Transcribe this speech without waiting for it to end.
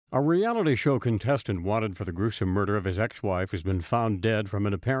A reality show contestant wanted for the gruesome murder of his ex-wife has been found dead from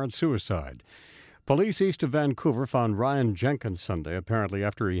an apparent suicide. Police east of Vancouver found Ryan Jenkins Sunday, apparently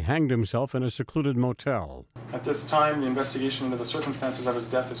after he hanged himself in a secluded motel. At this time, the investigation into the circumstances of his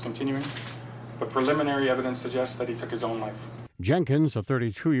death is continuing, but preliminary evidence suggests that he took his own life. Jenkins, a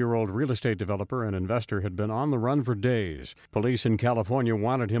 32-year-old real estate developer and investor, had been on the run for days. Police in California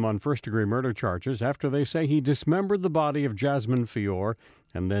wanted him on first-degree murder charges after they say he dismembered the body of Jasmine Fior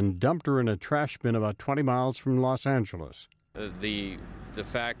and then dumped her in a trash bin about 20 miles from Los Angeles. The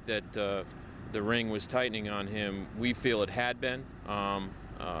fact that the ring was tightening on him, we feel it had been.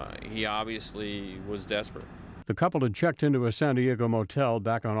 He obviously was desperate. The couple had checked into a San Diego motel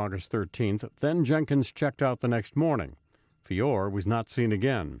back on August 13th. Then Jenkins checked out the next morning. Fior was not seen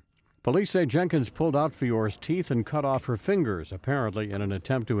again. Police say Jenkins pulled out Fior's teeth and cut off her fingers, apparently in an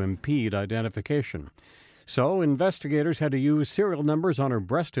attempt to impede identification. So investigators had to use serial numbers on her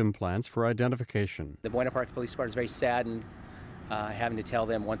breast implants for identification. The Buena Park Police Department is very saddened having to tell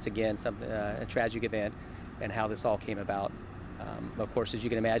them once again a tragic event and how this all came about. Of course, as you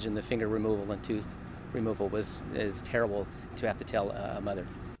can imagine, the finger removal and tooth removal is terrible to have to tell a mother.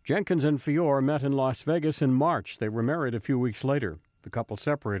 Jenkins and Fior met in Las Vegas in March. They were married a few weeks later. The couple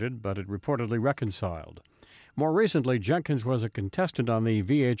separated, but had reportedly reconciled. More recently, Jenkins was a contestant on the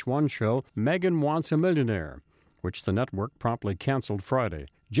VH1 show Megan Wants a Millionaire, which the network promptly canceled Friday.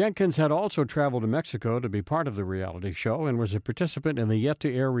 Jenkins had also traveled to Mexico to be part of the reality show and was a participant in the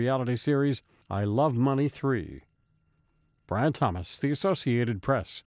yet-to-air reality series I Love Money 3. Brian Thomas, The Associated Press.